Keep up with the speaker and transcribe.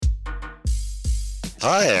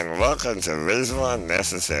Hi, and welcome to Reasonable and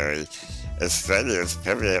Necessary, Australia's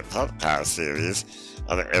premier podcast series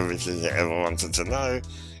on everything you ever wanted to know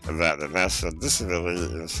about the National Disability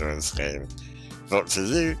Insurance Scheme, brought to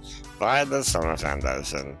you by the Summer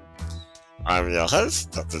Foundation. I'm your host,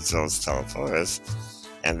 Dr. George Teleporis,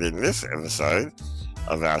 and in this episode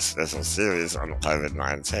of our special series on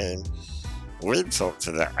COVID-19, we talk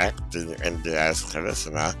to the acting NDIS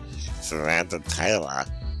Commissioner, Samantha Taylor,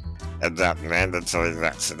 about mandatory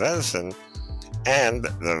vaccination and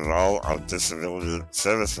the role of disability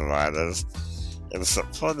service providers in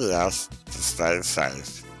supporting us to stay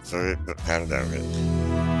safe through the pandemic.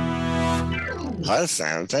 Hi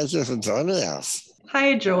Sam, thank you for joining us.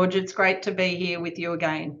 Hey George, it's great to be here with you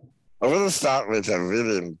again. I want to start with a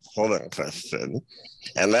really important question,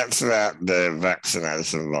 and that's about the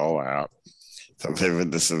vaccination rollout for people with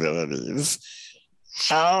disabilities.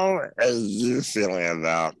 How are you feeling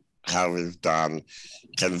about how we've done,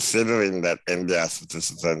 considering that NDIS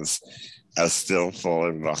participants are still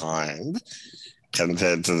falling behind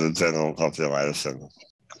compared to the general population?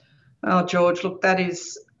 Oh, George, look, that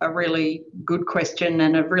is a really good question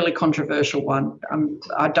and a really controversial one.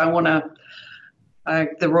 I don't want to...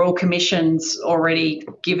 the Royal Commission's already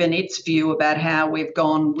given its view about how we've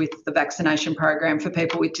gone with the vaccination program for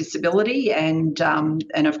people with disability, and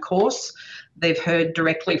of course, they've heard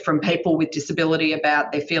directly from people with disability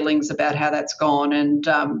about their feelings about how that's gone,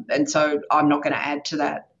 and so I'm not going to add to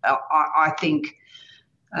that. I think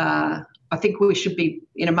we should be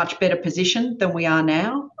in a much better position than we are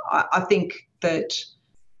now. I think that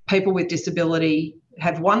people with disability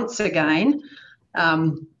have once again,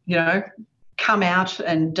 come out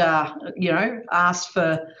and, asked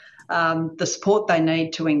for the support they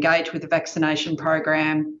need to engage with the vaccination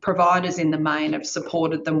program. Providers in the main have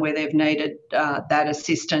supported them where they've needed that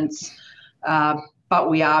assistance, but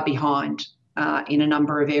we are behind in a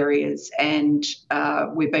number of areas, and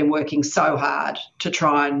we've been working so hard to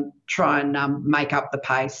try and make up the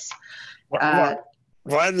pace. Why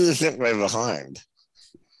do you think we're behind?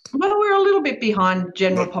 Well, we're a little bit behind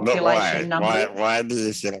general population numbers. Why do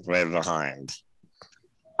you think we're behind?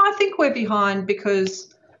 I think we're behind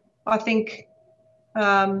because I think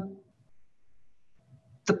the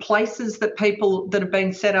places that have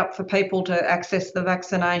been set up for people to access the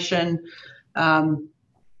vaccination, the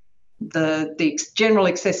general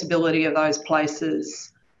accessibility of those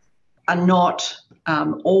places are not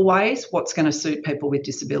always what's going to suit people with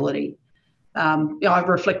disability. I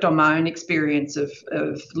reflect on my own experience of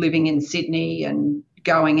living in Sydney and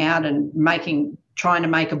going out and trying to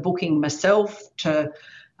make a booking myself to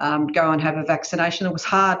go and have a vaccination. It was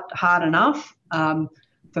hard enough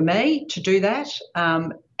for me to do that,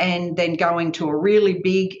 and then going to a really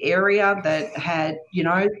big area that had,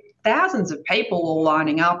 thousands of people all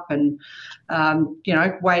lining up and,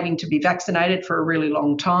 waiting to be vaccinated for a really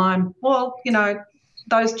long time. Well,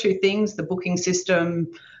 those two things, the booking system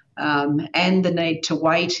and the need to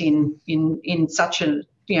wait in such a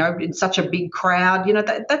big crowd,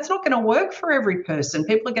 that's not going to work for every person.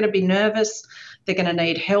 People are going to be nervous. They're going to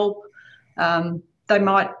need help. They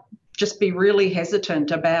might just be really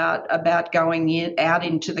hesitant about going out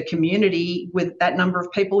into the community with that number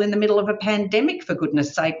of people in the middle of a pandemic, for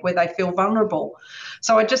goodness sake, where they feel vulnerable.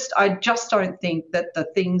 So I just don't think that the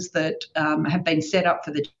things that have been set up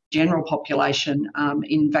for the general population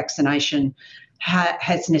in vaccination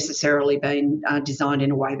has necessarily been designed in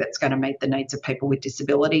a way that's going to meet the needs of people with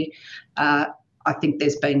disability. I think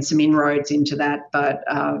there's been some inroads into that, but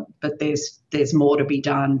there's more to be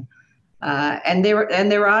done. And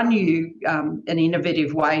there are new and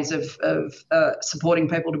innovative ways of supporting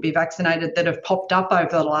people to be vaccinated that have popped up over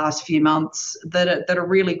the last few months that are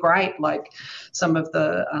really great, like some of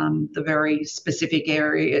the very specific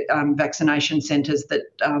area vaccination centres that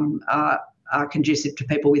are conducive to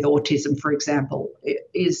people with autism, for example.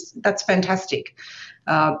 That's fantastic.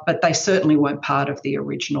 But they certainly weren't part of the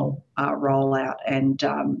original rollout, and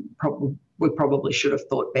we probably should have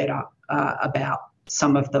thought better about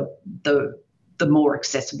some of the more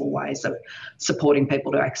accessible ways of supporting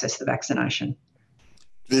people to access the vaccination.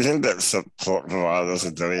 Do you think that support providers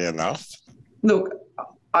are doing enough? Look,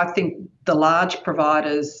 I think the large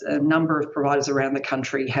providers, a number of providers around the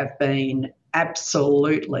country, have been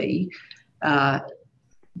absolutely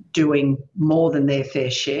doing more than their fair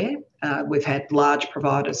share. We've had large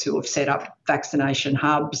providers who have set up vaccination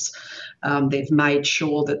hubs. They've made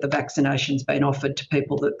sure that the vaccination's been offered to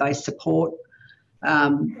people that they support,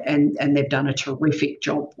 and they've done a terrific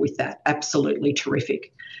job with that, absolutely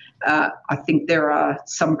terrific. I think there are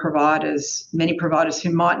many providers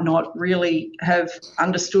who might not really have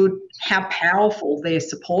understood how powerful their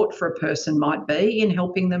support for a person might be in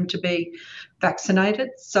helping them to be vaccinated.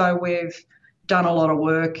 So we've done a lot of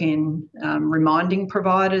work in reminding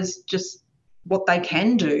providers just what they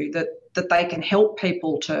can do, that they can help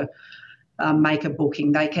people to make a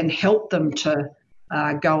booking. They can help them to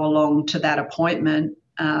go along to that appointment.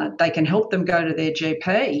 They can help them go to their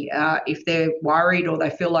GP if they're worried or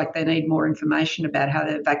they feel like they need more information about how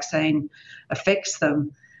their vaccine affects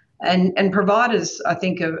them. And providers, I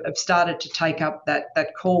think, have started to take up that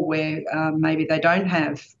call where maybe they don't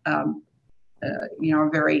have, a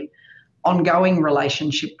very ongoing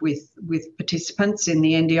relationship with participants in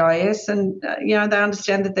the NDIS, and they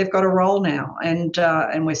understand that they've got a role now, and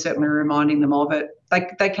we're certainly reminding them of it.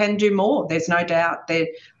 They can do more. There's no doubt. They're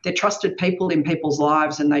trusted people in people's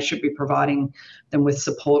lives, and they should be providing them with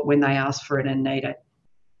support when they ask for it and need it.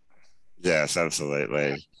 Yes,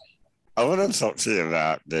 absolutely. I want to talk to you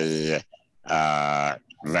about the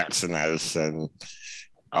vaccination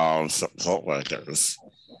of support workers.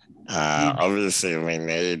 Obviously, we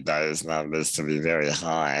need those numbers to be very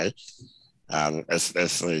high,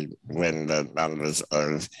 especially when the numbers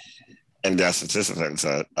of NDIS participants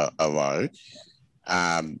are low.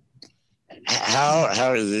 How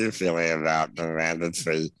are you feeling about the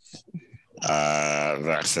mandatory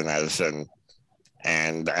vaccination?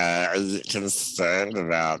 And are you concerned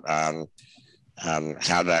about how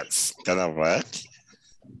that's going to work?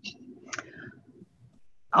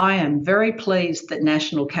 I am very pleased that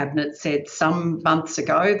National Cabinet said some months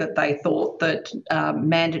ago that they thought that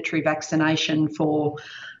mandatory vaccination for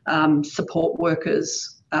support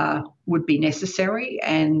workers would be necessary,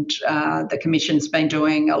 and the Commission's been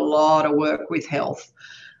doing a lot of work with health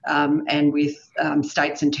and with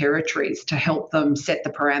states and territories to help them set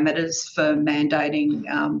the parameters for mandating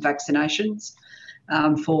vaccinations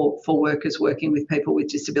for workers working with people with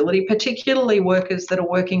disability, particularly workers that are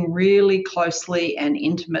working really closely and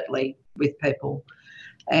intimately with people.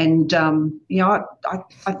 And, I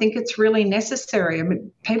think it's really necessary. I mean,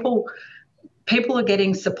 people are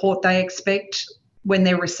getting support. They expect when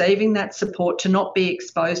they're receiving that support to not be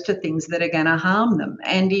exposed to things that are going to harm them.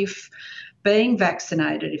 And if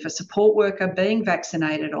a support worker being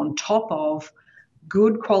vaccinated on top of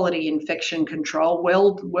good quality infection control,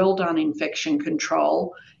 well done infection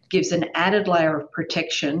control, gives an added layer of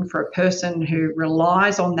protection for a person who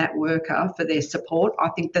relies on that worker for their support, I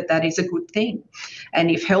think that is a good thing.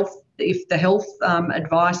 And if the health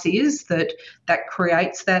advice is that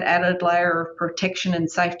creates that added layer of protection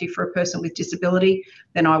and safety for a person with disability,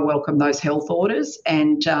 then I welcome those health orders,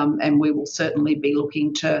 and we will certainly be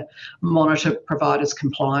looking to monitor providers'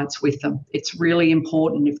 compliance with them. It's really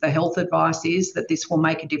important. If the health advice is that this will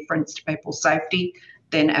make a difference to people's safety,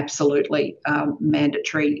 then absolutely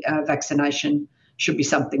mandatory vaccination should be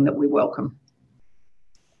something that we welcome.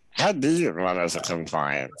 How do you monitor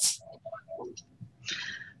compliance?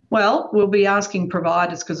 Well, we'll be asking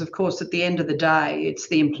providers because, of course, at the end of the day, it's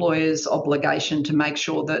the employer's obligation to make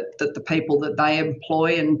sure that the people that they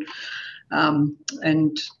employ and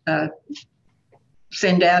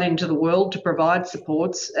send out into the world to provide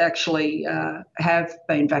supports actually have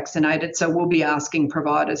been vaccinated. So we'll be asking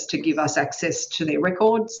providers to give us access to their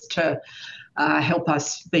records to help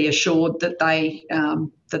us be assured that they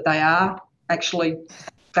are actually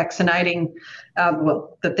vaccinating,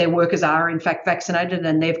 that their workers are in fact vaccinated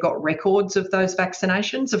and they've got records of those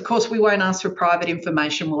vaccinations. Of course, we won't ask for private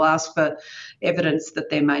information. We'll ask for evidence that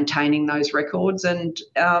they're maintaining those records, and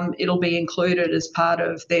it'll be included as part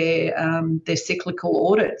of their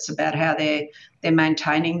cyclical audits about how they're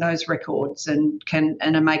maintaining those records and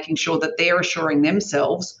are making sure that they're assuring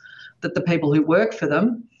themselves that the people who work for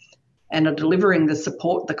them and are delivering the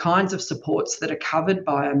support, the kinds of supports that are covered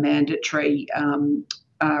by a mandatory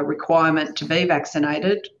requirement to be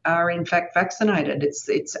vaccinated, are in fact vaccinated.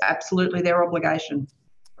 It's absolutely their obligation.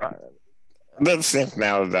 Right. Let's think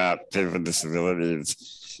now about people with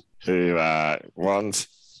disabilities who want,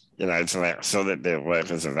 to make sure that their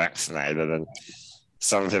workers are vaccinated, and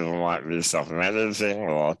some people might be self-managing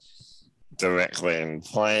or directly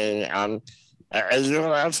employing. Are you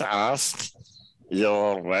allowed to ask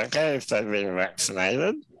your worker if they've been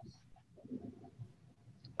vaccinated?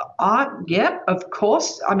 Yeah, of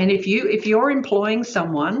course. I mean, if you're employing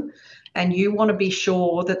someone and you want to be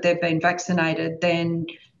sure that they've been vaccinated, then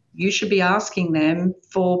you should be asking them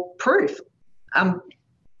for proof.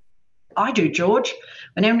 I do, George.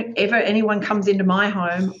 Whenever anyone comes into my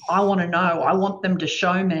home, I want to know. I want them to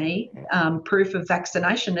show me proof of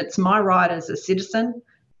vaccination. It's my right as a citizen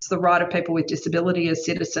It's the right of people with disability as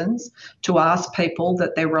citizens to ask people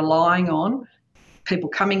that they're relying on, people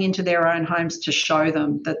coming into their own homes, to show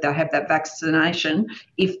them that they have that vaccination,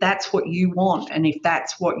 if that's what you want and if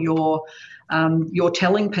that's what you're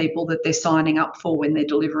telling people that they're signing up for when they're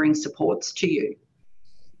delivering supports to you.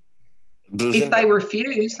 If they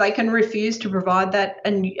refuse, they can refuse to provide that,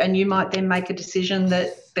 and you might then make a decision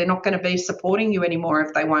that they're not going to be supporting you anymore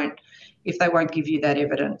if they won't give you that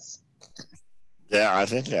evidence. Yeah, I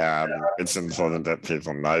think it's important that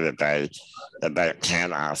people know that they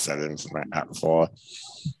can ask for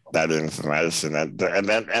that information,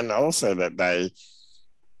 and also that they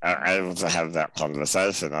are able to have that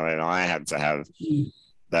conversation. I mean, I had to have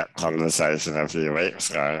that conversation a few weeks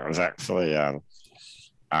ago. It was actually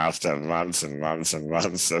after months and months and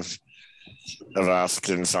months of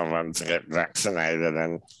asking someone to get vaccinated,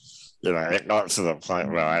 and it got to the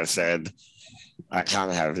point where I said, I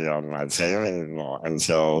can't have you on my team anymore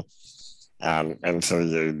until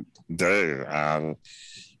you do, and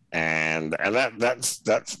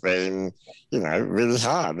that's been really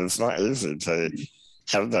hard. It's not easy to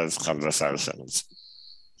have those conversations.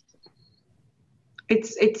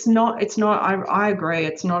 It's not. I agree.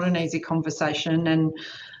 It's not an easy conversation, and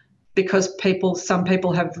because some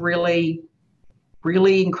people have really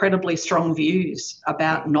incredibly strong views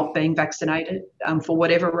about not being vaccinated for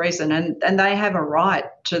whatever reason, and they have a right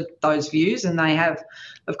to those views, and they have,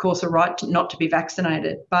 of course, a right not to be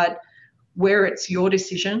vaccinated. But where it's your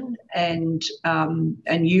decision, and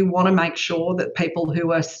you want to make sure that people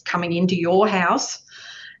who are coming into your house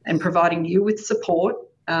and providing you with support,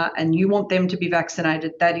 and you want them to be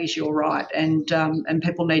vaccinated, that is your right, and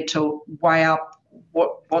people need to weigh up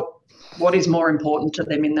what is more important to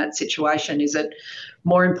them in that situation. Is it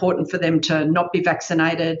more important for them to not be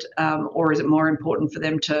vaccinated, or is it more important for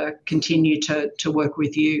them to continue to work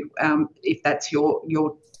with you, if that's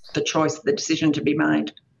the choice, the decision to be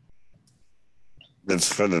made?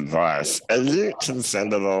 That's good advice. Are you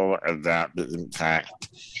concerned at all about the impact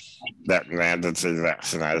that mandatory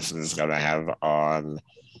vaccination is going to have on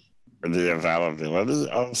the availability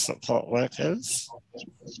of support workers?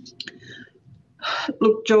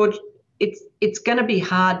 Look, George, it's going to be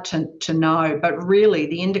hard to know, but really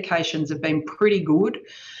the indications have been pretty good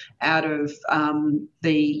out of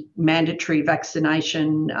the mandatory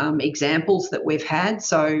vaccination examples that we've had.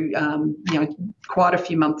 So, quite a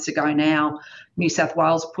few months ago now, New South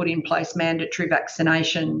Wales put in place mandatory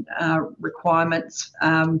vaccination requirements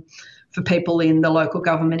for people in the local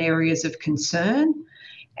government areas of concern,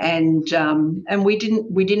 and we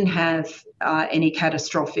didn't have any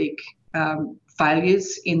catastrophic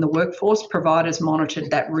failures in the workforce. Providers monitored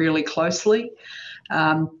that really closely.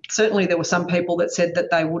 Certainly there were some people that said that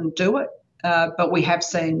they wouldn't do it, but we have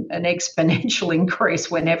seen an exponential increase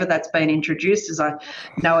whenever that's been introduced, as I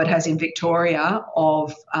know it has in Victoria,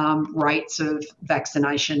 of rates of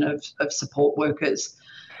vaccination of support workers.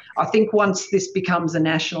 I think once this becomes a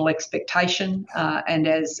national expectation, and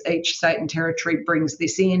as each state and territory brings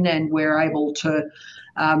this in, and we're able to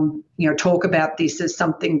talk about this as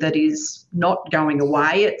something that is not going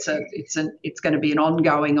away. It's going to be an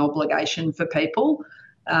ongoing obligation for people,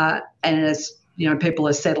 and as people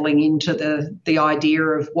are settling into the idea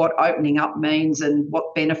of what opening up means and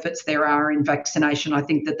what benefits there are in vaccination, I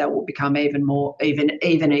think that will become even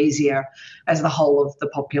easier as the whole of the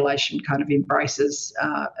population kind of embraces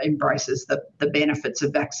the benefits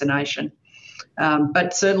of vaccination.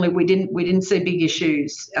 But certainly we didn't see big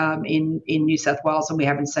issues in New South Wales, and we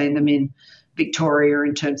haven't seen them in Victoria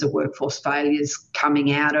in terms of workforce failures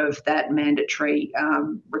coming out of that mandatory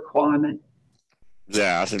requirement.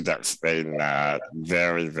 Yeah, I think that's been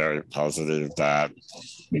very, very positive that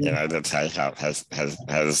the take-up has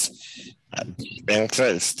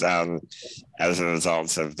increased as a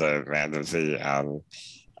result of the mandatory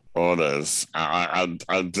orders. I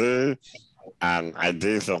do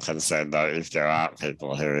feel concerned though if there are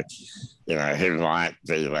people who might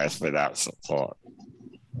be left without support.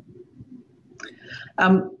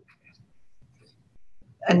 And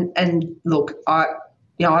look,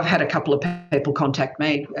 I've had a couple of people contact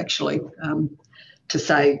me actually to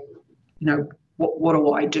say, what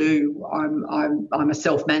do I do? I'm a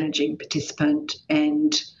self-managing participant,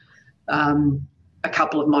 and a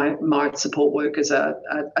couple of my support workers are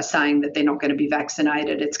saying that they're not going to be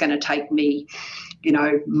vaccinated. It's going to take me,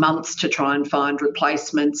 months to try and find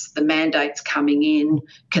replacements. The mandate's coming in.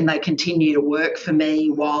 Can they continue to work for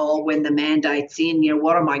me when the mandate's in?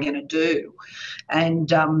 What am I going to do?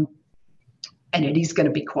 And and it is going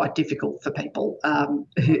to be quite difficult for people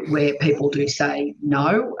where people do say,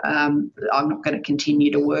 no, I'm not going to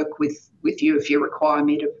continue to work with you if you require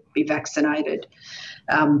me to be vaccinated.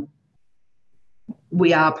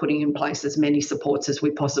 We are putting in place as many supports as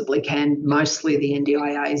we possibly can. Mostly the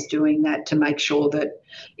NDIA is doing that to make sure that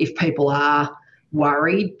if people are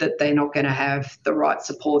worried that they're not going to have the right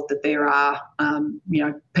support, that there are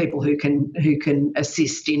people who can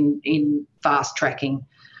assist in fast tracking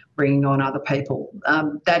bringing on other people.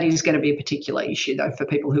 That is going to be a particular issue though for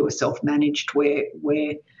people who are self-managed, where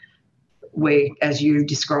as you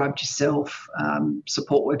described yourself,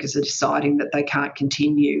 support workers are deciding that they can't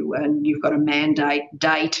continue, and you've got a mandate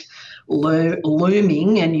date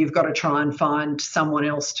looming, and you've got to try and find someone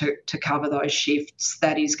else to cover those shifts.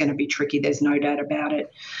 That is going to be tricky. There's no doubt about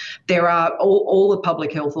it. There are all the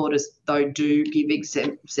public health orders though do give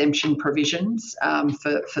exemption provisions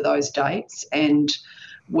for those dates, and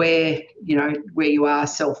where you are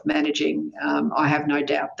self-managing, I have no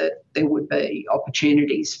doubt that there would be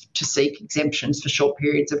opportunities to seek exemptions for short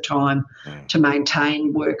periods of time to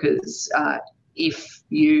maintain workers if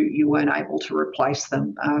you weren't able to replace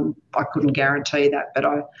them. I couldn't guarantee that, but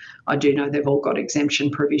I do know they've all got exemption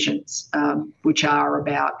provisions, which are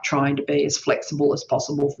about trying to be as flexible as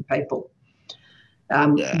possible for people.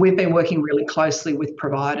 We've been working really closely with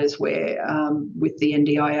providers where, with the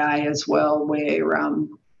NDIA as well, where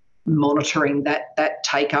monitoring that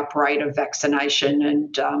take-up rate of vaccination,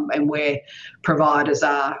 and where providers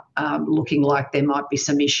are looking like there might be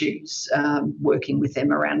some issues, working with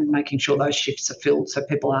them around making sure those shifts are filled so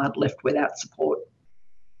people aren't left without support.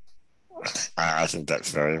 I think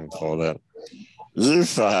that's very important.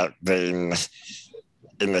 You've been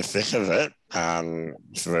in the thick of it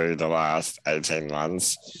through the last 18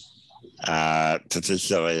 months,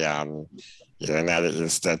 particularly now that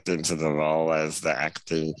you've stepped into the role as the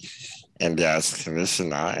acting NDIS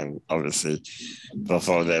commissioner, and obviously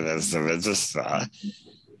before then as the registrar.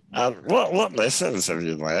 What lessons have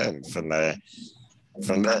you learned from the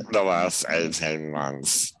last 18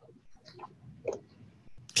 months?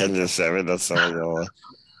 Can you share with us some of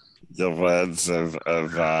your words of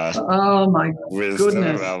oh my wisdom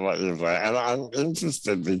goodness about what you've learned? And I'm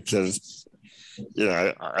interested because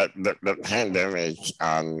the pandemic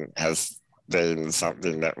has been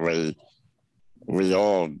something that we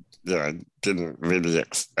all didn't really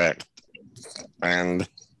expect, and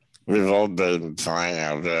we've all been trying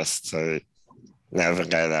our best to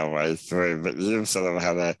navigate our way through. But you've sort of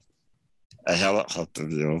had a helicopter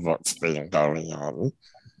view of what's been going on.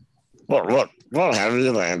 What have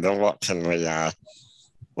you learned, and what can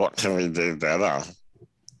we do better?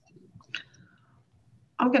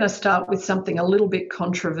 I'm going to start with something a little bit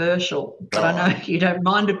controversial, but I know you don't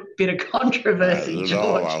mind a bit of controversy,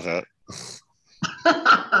 George. I love it.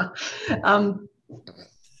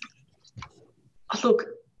 Look,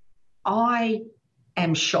 I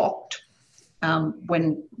am shocked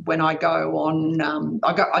when I go on.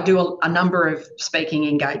 I do a number of speaking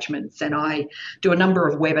engagements, and I do a number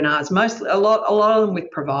of webinars, mostly a lot of them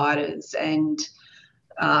with providers, and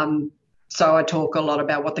so I talk a lot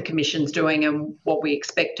about what the Commission's doing and what we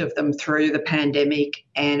expect of them through the pandemic,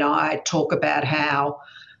 and I talk about how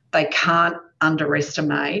they can't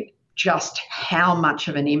underestimate just how much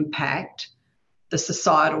of an impact the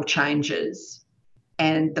societal changes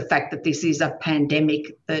and the fact that this is a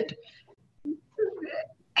pandemic that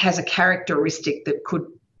has a characteristic that could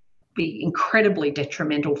be incredibly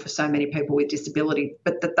detrimental for so many people with disability,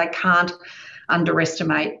 but that they can't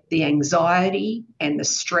underestimate the anxiety and the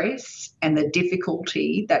stress and the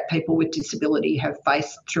difficulty that people with disability have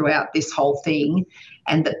faced throughout this whole thing,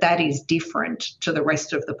 and that is different to the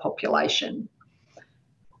rest of the population.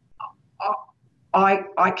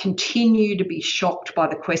 I continue to be shocked by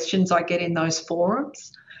the questions I get in those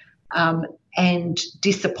forums, and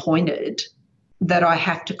disappointed that I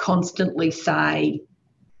have to constantly say,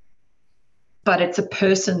 but it's a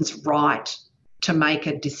person's right to make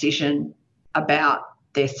a decision about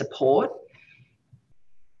their support.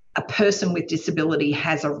 A person with disability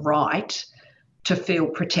has a right to feel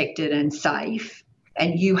protected and safe,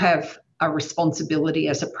 and you have a responsibility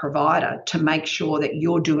as a provider to make sure that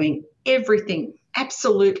you're doing everything,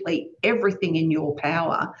 absolutely everything in your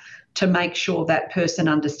power to make sure that person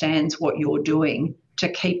understands what you're doing to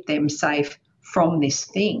keep them safe from this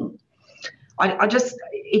thing.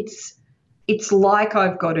 It's like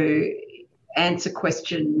I've got to answer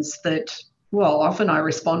questions that, well, often I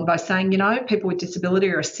respond by saying, people with disability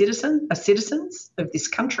are citizens of this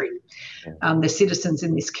country. They're citizens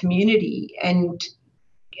in this community, and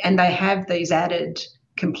they have these added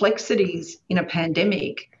complexities in a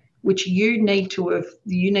pandemic which you need to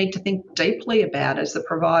think deeply about as the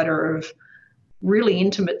provider of really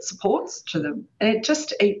intimate supports to them. And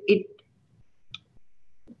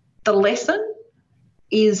the lesson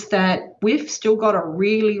is that we've still got a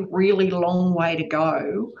really, really long way to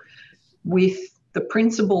go with the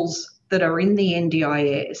principles that are in the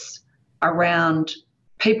NDIS around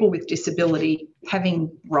people with disability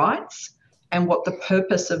having rights and what the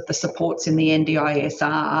purpose of the supports in the NDIS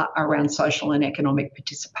are around social and economic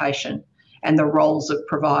participation and the roles of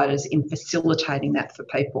providers in facilitating that for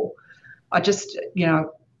people. I just, I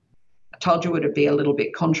told you it would be a little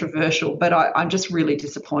bit controversial, but I'm just really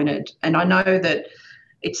disappointed. And I know that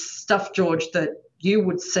it's stuff, George, that you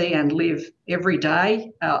would see and live every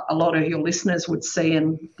day. A lot of your listeners would see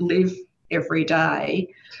and live every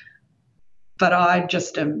day. But I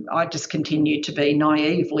just continue to be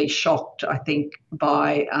naively shocked, I think,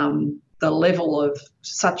 by the level of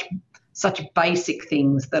such basic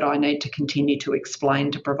things that I need to continue to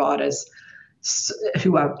explain to providers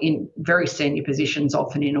who are in very senior positions,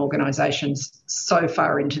 often in organisations so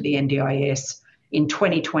far into the NDIS in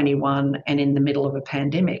 2021 and in the middle of a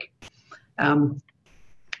pandemic.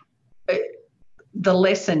 The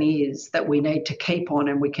lesson is that we need to keep on,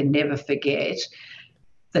 and we can never forget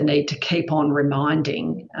the need to keep on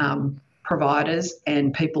reminding providers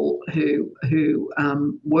and people who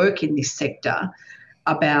work in this sector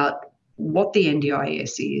about what the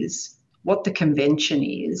NDIS is, what the convention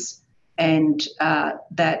is, and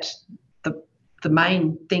that the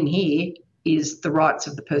main thing here is the rights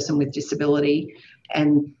of the person with disability,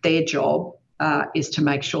 and their job is to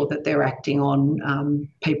make sure that they're acting on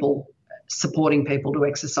supporting people to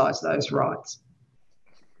exercise those rights.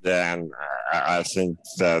 Yeah, and I think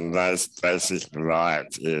the most basic right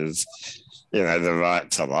is, the right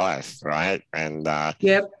to life, right? And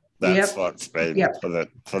that's what's been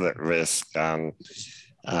put at risk during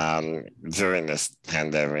this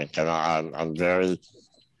pandemic. And I'm very,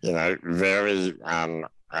 very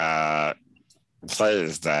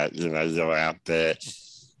pleased that, you're out there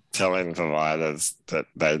telling providers that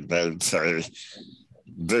they need to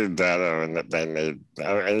do better and that they need,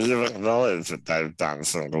 and you acknowledge that they've done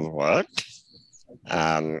some good work,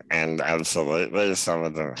 and absolutely some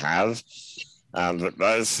of them have, but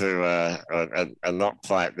those who are not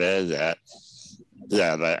quite there yet,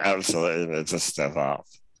 they absolutely need to step up.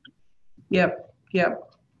 Yep.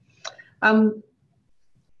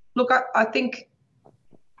 Look, I think,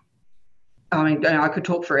 I could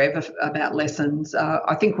talk forever about lessons.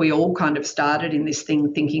 I think we all kind of started in this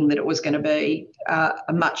thing thinking that it was going to be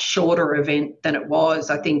a much shorter event than it was.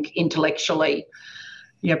 I think intellectually,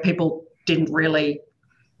 people didn't really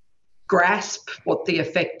grasp what the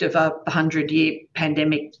effect of a 100-year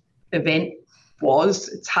pandemic event was.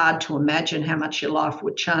 It's hard to imagine how much your life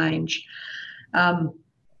would change.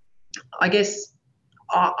 I guess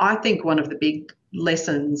I think one of the big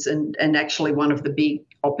lessons and actually one of the big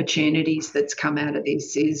opportunities that's come out of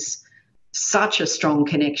this is such a strong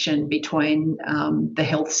connection between the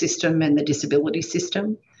health system and the disability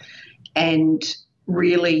system, and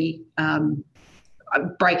really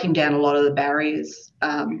breaking down a lot of the barriers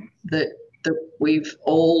that we've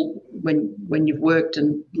all, when you've worked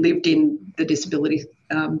and lived in the disability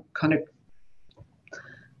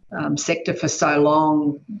sector for so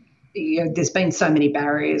long, there's been so many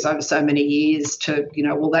barriers over so many years to,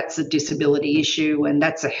 that's a disability issue and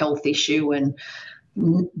that's a health issue and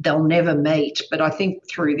they'll never meet. But I think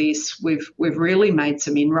through this, we've really made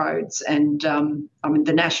some inroads, and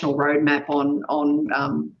the national roadmap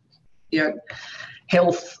on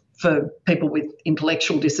health for people with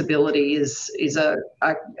intellectual disability is a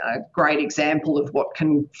great example of what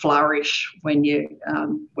can flourish when you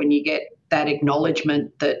get that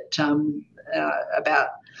acknowledgement that about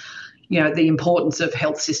the importance of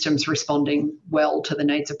health systems responding well to the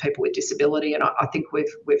needs of people with disability. And I think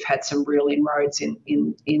we've had some real inroads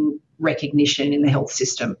in recognition in the health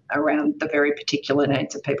system around the very particular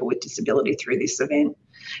needs of people with disability through this event.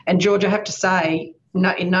 And George, I have to say,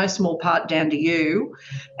 in no small part down to you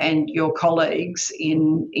and your colleagues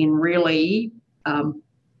in really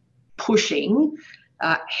pushing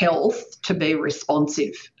health to be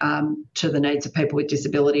responsive to the needs of people with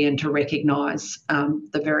disability and to recognise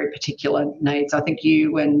the very particular needs. I think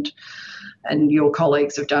you and your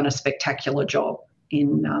colleagues have done a spectacular job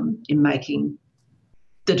in making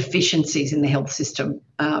the deficiencies in the health system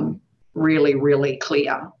really, really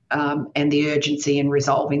clear, and the urgency in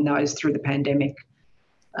resolving those through the pandemic.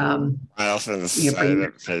 I often say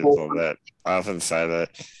that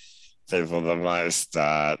people, the most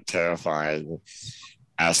terrifying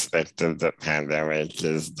aspect of the pandemic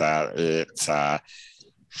is that it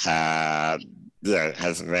had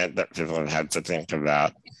has meant that people have had to think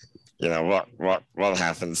about, what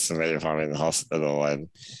happens to me if I'm in hospital, and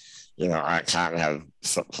I can't have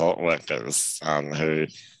support workers who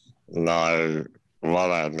know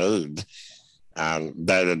what I need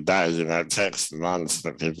day to day. It takes months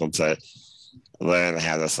for people to learn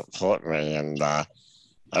how to support me, and I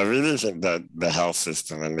really think that the health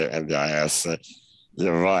system and the NDIS,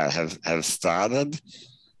 you're right, have started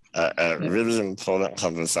a really important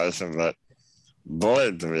conversation, but boy,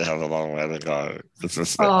 do we have a long way to go with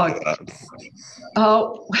respect to that.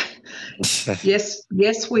 Oh,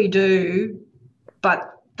 yes, we do,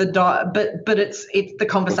 but it's the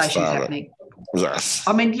conversation's happening. Yes.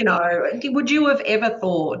 I mean, would you have ever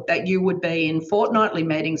thought that you would be in fortnightly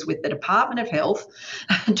meetings with the Department of Health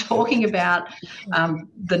talking about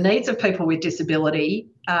the needs of people with disability,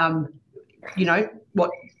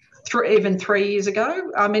 even 3 years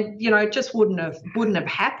ago? I mean, it just wouldn't have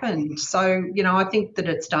happened. So, I think that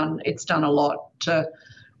it's done a lot to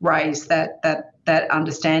raise that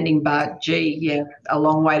understanding, but a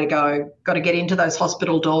long way to go. Got to get into those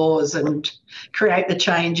hospital doors and create the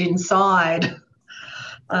change inside.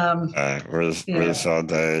 We saw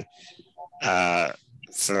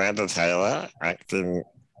Samantha Taylor, acting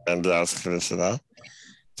NDIS Commissioner.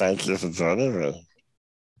 Thank you for joining me.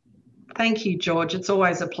 Thank you, George. It's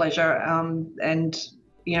always a pleasure. And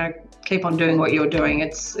keep on doing what you're doing.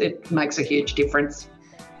 It makes a huge difference.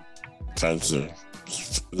 Thank you.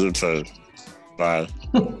 You too. Bye.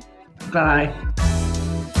 Bye.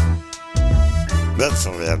 That's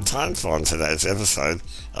all we have time for on today's episode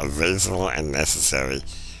of Reasonable and Necessary,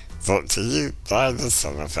 brought to you by the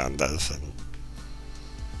Summer Foundation.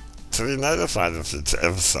 To be notified of future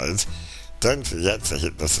episodes, don't forget to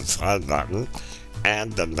hit the subscribe button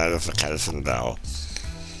and the notification bell.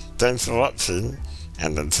 Thanks for watching,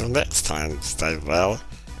 and until next time, stay well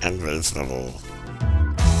and reasonable.